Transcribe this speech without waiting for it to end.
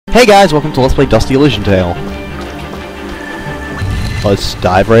Hey guys, welcome to Let's Play Dusty Illusion Tale. Let's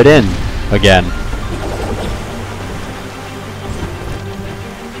dive right in. Again.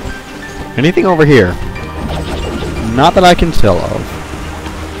 Anything over here? Not that I can tell of.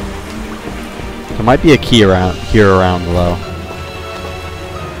 There might be a key around though.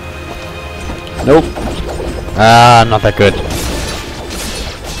 Nope. Ah, I'm not that good.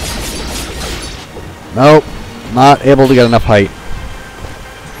 Nope. Not able to get enough height.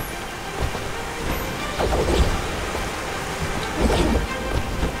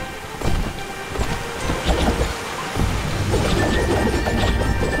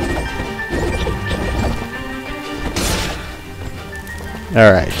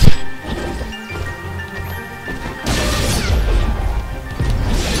 Alright.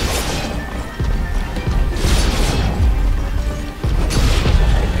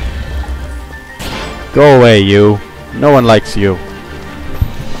 Go away, you. No one likes you.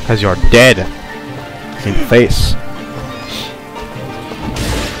 Because you're dead. In the face.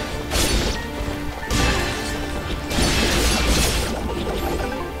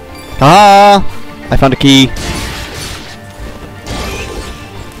 Ah! I found a key.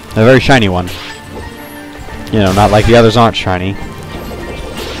 A very shiny one. You know, not like the others aren't shiny.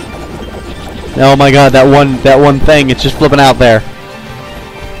 Oh my god, that one thing, it's just flipping out there.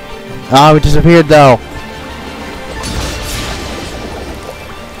 Oh, it disappeared though.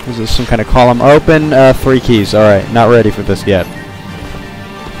 Is this some kind of column? Open, 3 keys. Alright, not ready for this yet.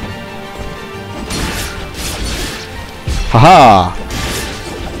 Haha!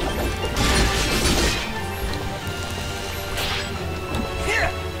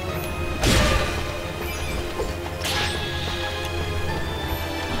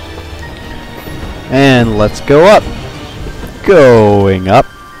 And let's go up. Going up.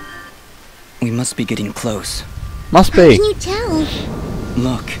 We must be getting close. Must be. How can you tell?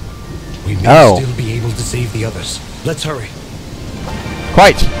 Look. We may still be able to save the others. Let's hurry.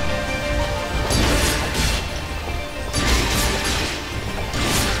 Quite.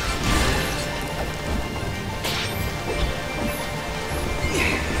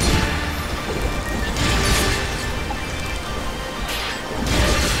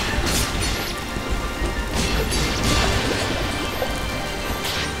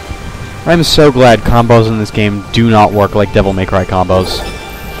 I'm so glad combos in this game do not work like Devil May Cry combos.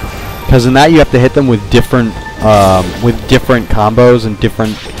 Because in that you have to hit them with different combos and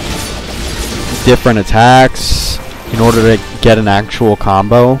different attacks in order to get an actual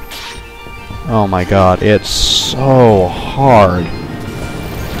combo. Oh my god, it's so hard.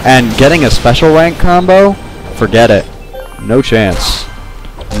 And getting a special rank combo, forget it. No chance.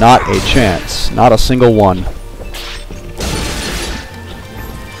 Not a chance. Not a single one.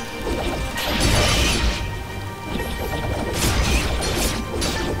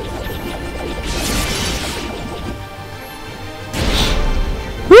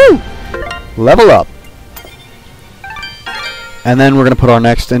 Level up. And then we're going to put our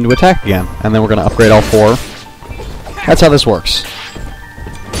next into attack again. And then we're going to upgrade all 4. That's how this works.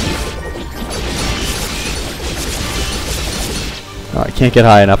 Oh, I can't get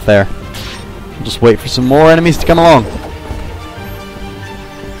high enough there. I'll just wait for some more enemies to come along.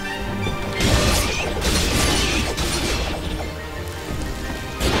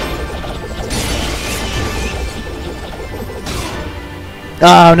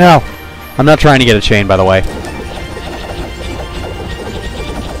 Oh no! I'm not trying to get a chain, by the way.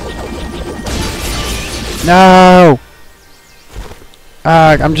 No!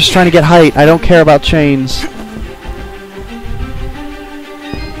 I'm just trying to get height. I don't care about chains.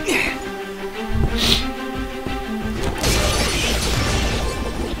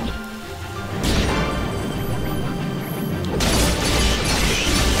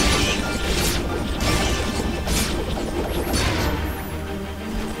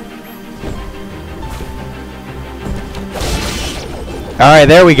 Alright,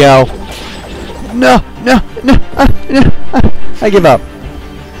 there we go. No, no, no, no, I give up.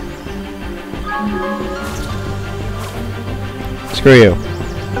 Screw you.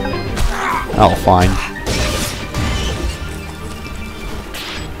 Oh, fine.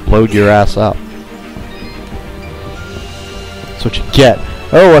 Load your ass up. That's what you get.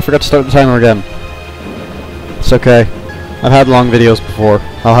 Oh, I forgot to start the timer again. It's okay. I've had long videos before.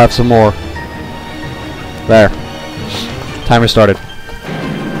 I'll have some more. There. Timer started.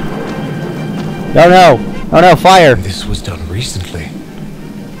 Oh no! Oh no, fire! This was done recently.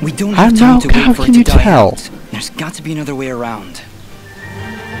 We don't have time to wait for it to die tell? out. There's got to be another way around.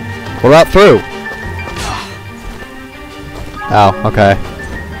 What about through? Oh, okay.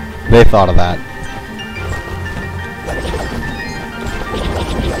 They thought of that.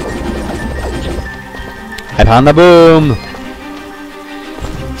 I found the boom!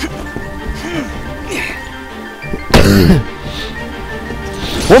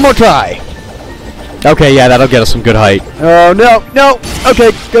 One more try! Okay, yeah, that'll get us some good height. Oh, no, no!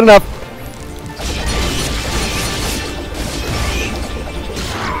 Okay, good enough.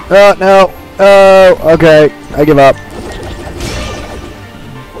 Oh, no. Oh, okay. I give up.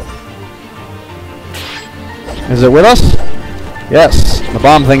 Is it with us? Yes, the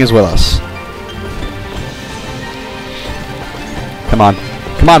bomb thing is with us. Come on.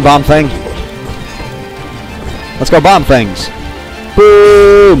 Come on, bomb thing. Let's go bomb things.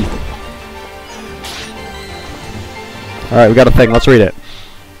 Boom! Alright, we got a thing. Let's read it.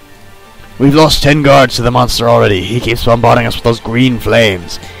 We've lost 10 guards to the monster already. He keeps bombarding us with those green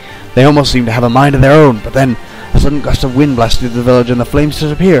flames. They almost seem to have a mind of their own, but then a sudden gust of wind blasted through the village and the flames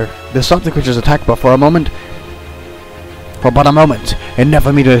disappeared. They stopped the creature's attack, but for but a moment, and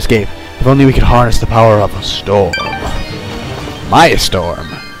never me to escape. If only we could harness the power of a storm. My storm?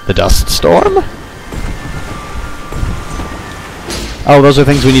 The dust storm? Oh, those are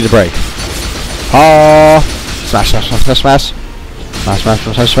things we need to break. Oh! Smash, smash, smash, smash, smash. Smash, smash,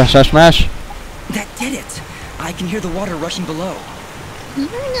 smash, smash, smash, smash. That did it. I can hear the water rushing below. You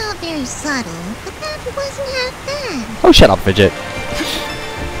were not very subtle, but that wasn't half bad. Oh, shut up, Fidget.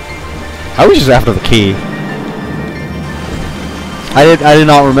 I was just after the key. I did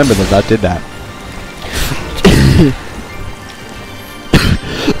not remember that did that.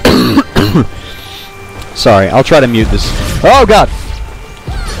 Sorry, I'll try to mute this. Oh god!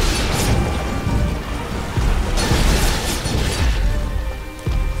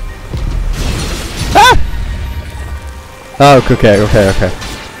 Ah! Oh, okay.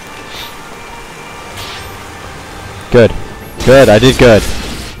 Good. Good, I did good.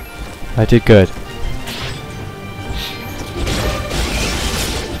 I did good.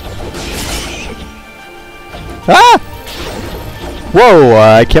 Ah! Whoa,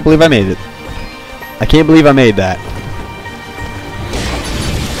 I can't believe I made it. I can't believe I made that.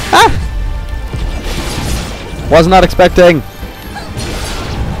 Ah! Was not expecting.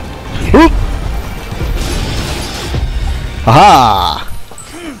 Oop! Aha!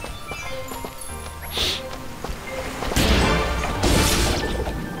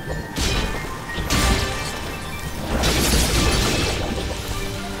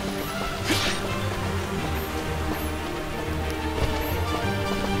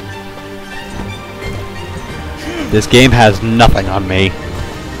 This game has nothing on me.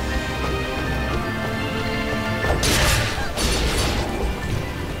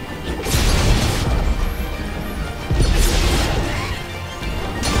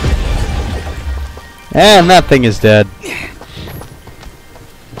 And that thing is dead.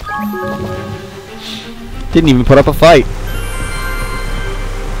 Didn't even put up a fight.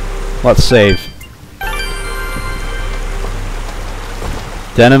 Let's save.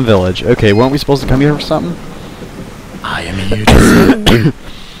 Denim Village. Okay, weren't we supposed to come here for something? I am here to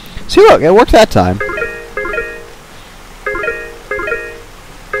See, look, it worked that time.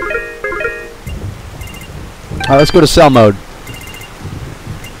 Alright, let's go to cell mode.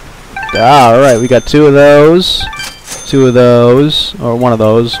 Alright, we got two of those. Two of those. Or one of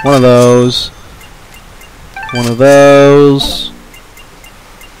those. One of those. One of those.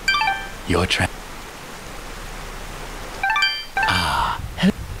 Your trap.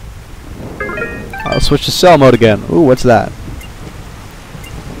 I'll switch to cell mode again. Ooh, what's that?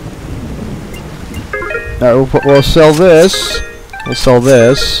 Alright, we'll sell this. We'll sell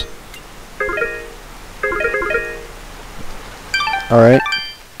this. Alright.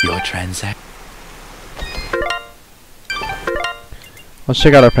 Your transact. Let's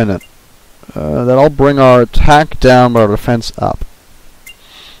check out our pendant. That'll bring our attack down, but our defense up.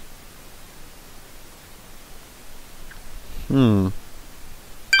 Not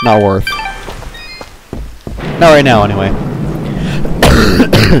worth. Not right now, anyway.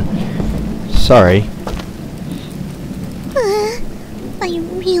 Sorry. I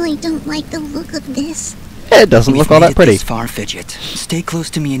really don't like the look of this. It doesn't look all that pretty. This far, Fidget. Stay close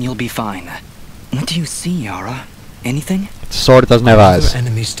to me and you'll be fine. What do you see, Yara? Anything? It's a sword, it doesn't have eyes. Another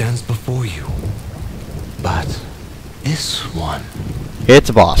enemy stands before you. But this one. It's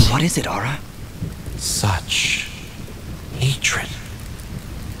a boss. What is it, Ara? Such hatred.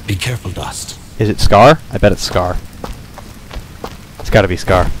 Be careful, Dust. Is it Scar? I bet it's Scar. It's gotta be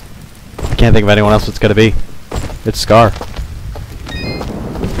Scar. I can't think of anyone else it's gotta be. It's Scar.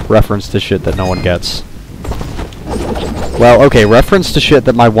 Reference to shit that no one gets. Well, okay, reference to shit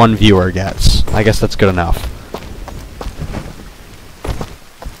that my one viewer gets. I guess that's good enough.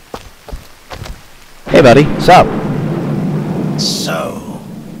 Hey buddy, what's up? So,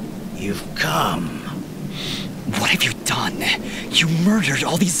 you've come. What have you done? You murdered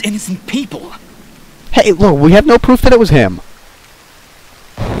all these innocent people. Hey, look, we have no proof that it was him.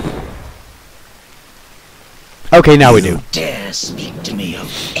 Okay, now we do. You dare speak to me of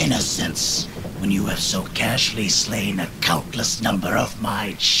innocence when you have so casually slain a countless number of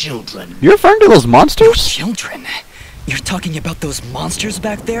my children? You're referring to those monsters? Children? You're talking about those monsters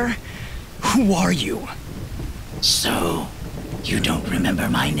back there? Who are you? So, you don't remember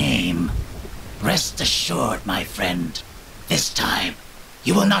my name? Rest assured, my friend, this time,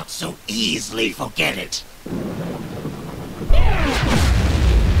 you will not so easily forget it.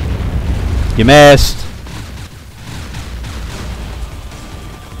 You missed.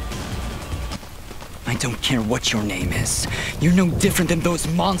 I don't care what your name is. You're no different than those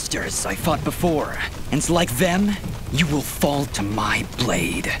monsters I fought before. And like them, you will fall to my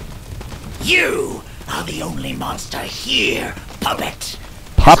blade. You are the only monster here, puppet.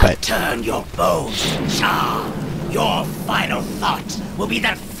 Puppet? So turn your bows to charm. Your final thought will be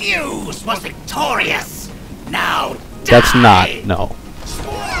that Fuse was victorious. Now die. That's not, no.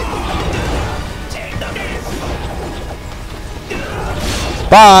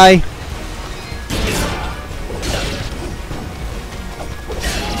 Bye!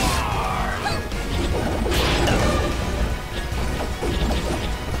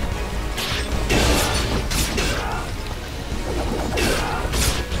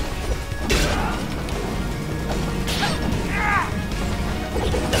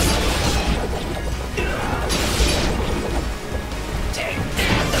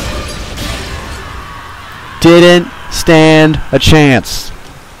 Didn't stand a chance.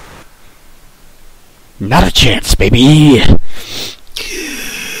 Not a chance, baby.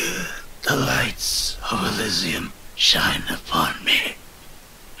 The lights of Elysium shine upon me.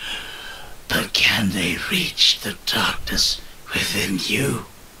 But can they reach the darkness within you?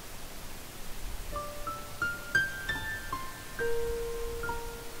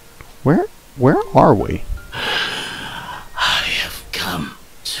 Where are we? I have come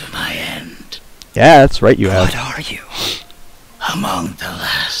to my end. Yeah, that's right, you What have. are you? Among the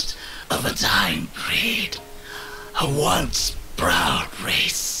last of a dying breed, a once proud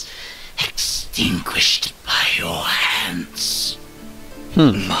race, extinguished by your hands.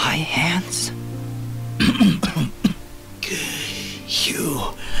 My hands? You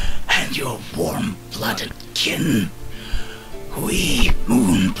and your warm-blooded kin, we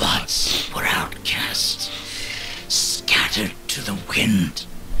Moonbloods were outcast, scattered to the wind.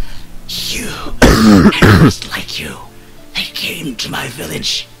 You and others like you, they came to my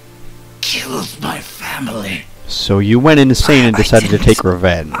village, killed my family. So you went insane and I decided to didn't- take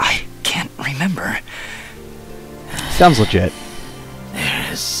revenge. I can't remember. Sounds legit. There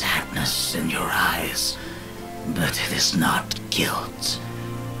is sadness in your eyes, but it is not guilt.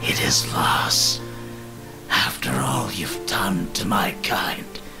 It is loss. After all you've done to my kind,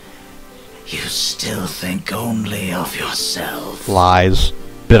 you still think only of yourself. Lies.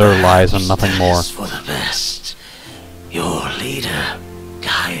 Bitter lies and nothing That more. is for the best. Your leader,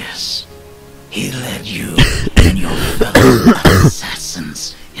 Gaius, he led you and your fellow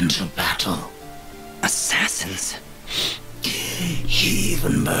assassins into battle. Assassins? He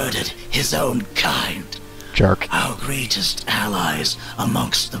even murdered his own kind. Jerk. Our greatest allies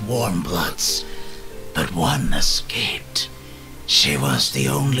amongst the Warmbloods. But one escaped. She was the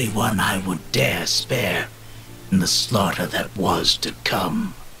only one I would dare spare in the slaughter that was to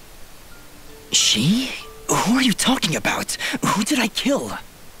come. She? Who are you talking about? Who did I kill?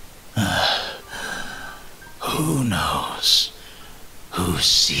 Who knows? Who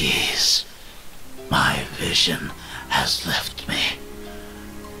sees? My vision has left me.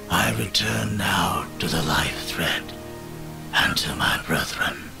 I return now to the life thread and to my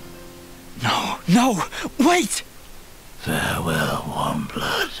brethren. No, wait! Farewell,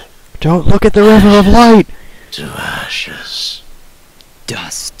 Warmblood. Don't look at the river of light! To ashes.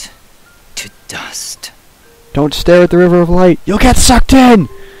 Dust to dust. Don't stare at the river of light. You'll get sucked in!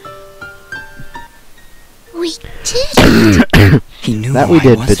 We did it! He knew That who we I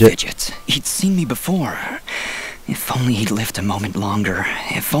did, was, Fidget. He'd seen me before. If only he'd lived a moment longer.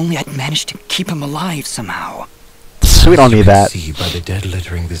 If only I'd managed to keep him alive somehow. We don't As you need can that. see by the dead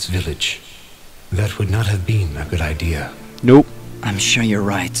littering this village, that would not have been a good idea. Nope. I'm sure you're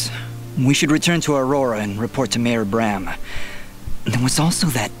right. We should return to Aurora and report to Mayor Bram. There was also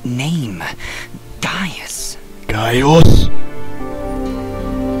that name, Gaius. Gaius.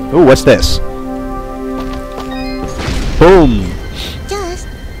 Ooh, what's this? Boom. Just,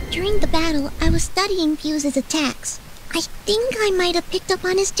 during the battle, I was studying Fuse's attacks. I think I might have picked up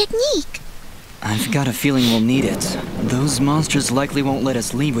on his technique. I've got a feeling we'll need it. Those monsters likely won't let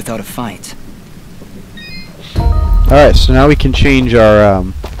us leave without a fight. Alright, so now we can change our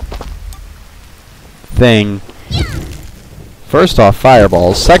thing. First off,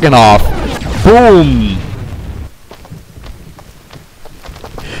 fireballs. Second off, boom!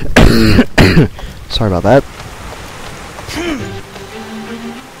 Sorry about that.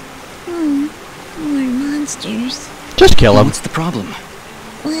 More monsters. Just kill him. What's the problem?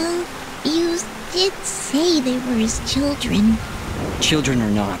 Well, you did say they were his children. Children or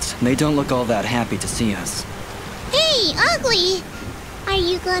not, they don't look all that happy to see us. Hey, Ugly! Are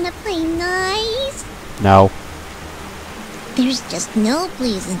you gonna play nice? No. There's just no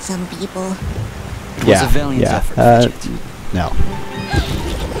pleasing some people. It was a valiant effort, Fidget. No.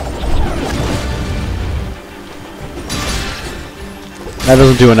 That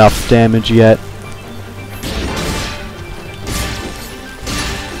doesn't do enough damage yet.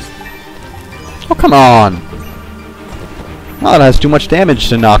 Oh, come on! Oh, it has too much damage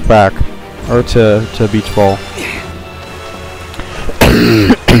to knock back. Or to beach ball.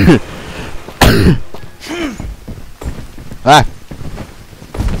 Ah!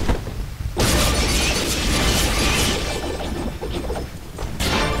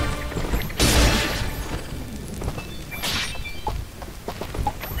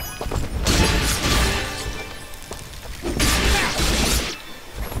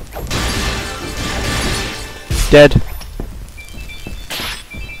 Dead.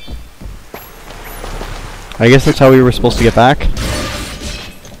 I guess that's how we were supposed to get back.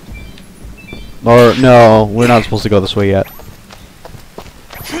 Or, no, we're not supposed to go this way yet.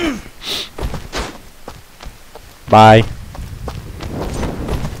 Bye.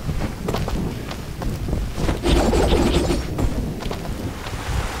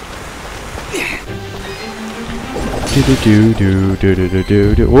 Do do do do do do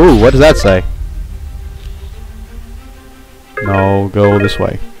do do. Ooh, what does that say? No, go this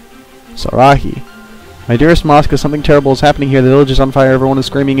way. Sarahi. My dearest Mosca, something terrible is happening here. The village is on fire. Everyone is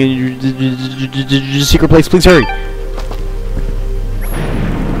screaming. And secret place, please hurry.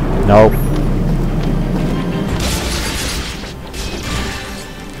 No.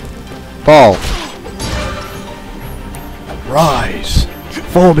 Fall. Rise.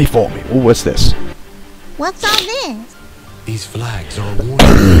 Follow me, follow me. Ooh, what's this? What's all this? These flags are a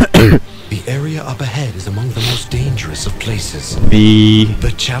warning. The area up ahead is among the most dangerous of places.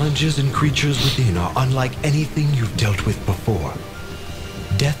 The challenges and creatures within are unlike anything you've dealt with before.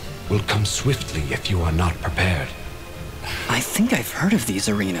 Death will come swiftly if you are not prepared. I think I've heard of these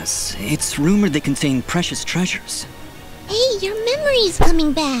arenas. It's rumored they contain precious treasures. Hey, your memory's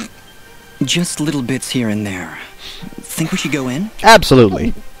coming back. Just little bits here and there. Think we should go in?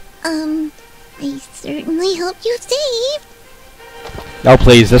 Absolutely. I certainly hope you saved. Oh,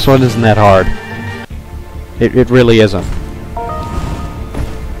 please, this one isn't that hard. It really isn't.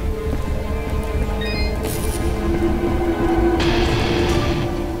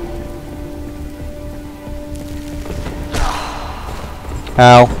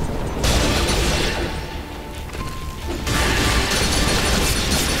 Ow.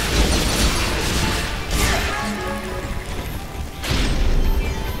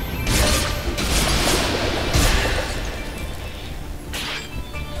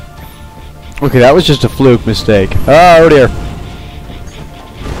 Okay, that was just a fluke mistake. Oh dear.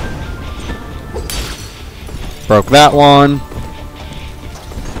 Broke that one.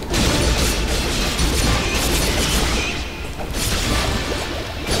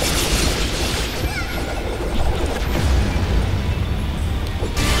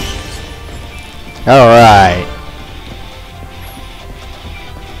 Alright.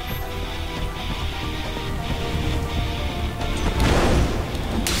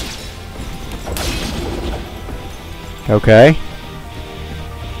 Okay.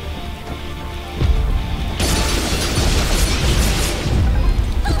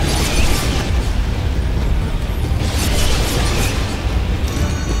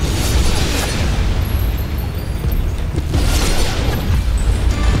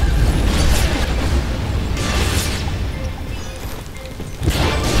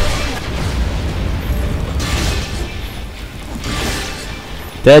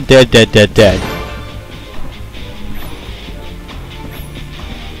 Dead, dead, dead, dead, dead.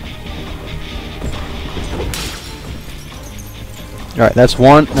 Alright, that's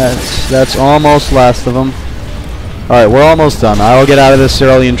one. That's almost last of them. Alright, we're almost done. I will get out of this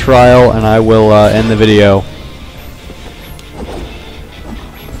Cerulean trial and I will end the video.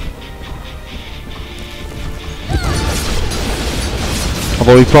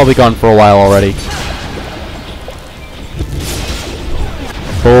 Although we've probably gone for a while already.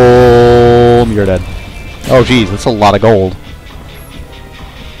 Boom, you're dead. Oh geez, that's a lot of gold.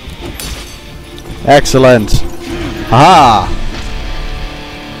 Excellent. Ah!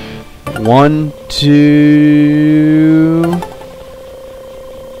 1, 2,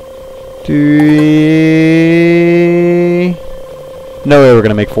 3. No way we're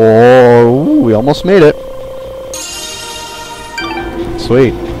gonna make 4. Ooh, we almost made it.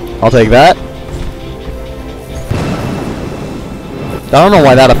 Sweet. I'll take that. I don't know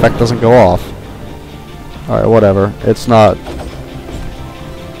why that effect doesn't go off. Alright, whatever. It's not...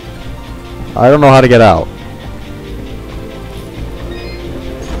 I don't know how to get out.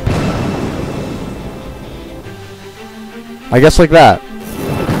 I guess like that.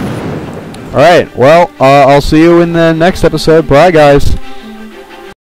 Alright, well, I'll see you in the next episode. Bye, guys.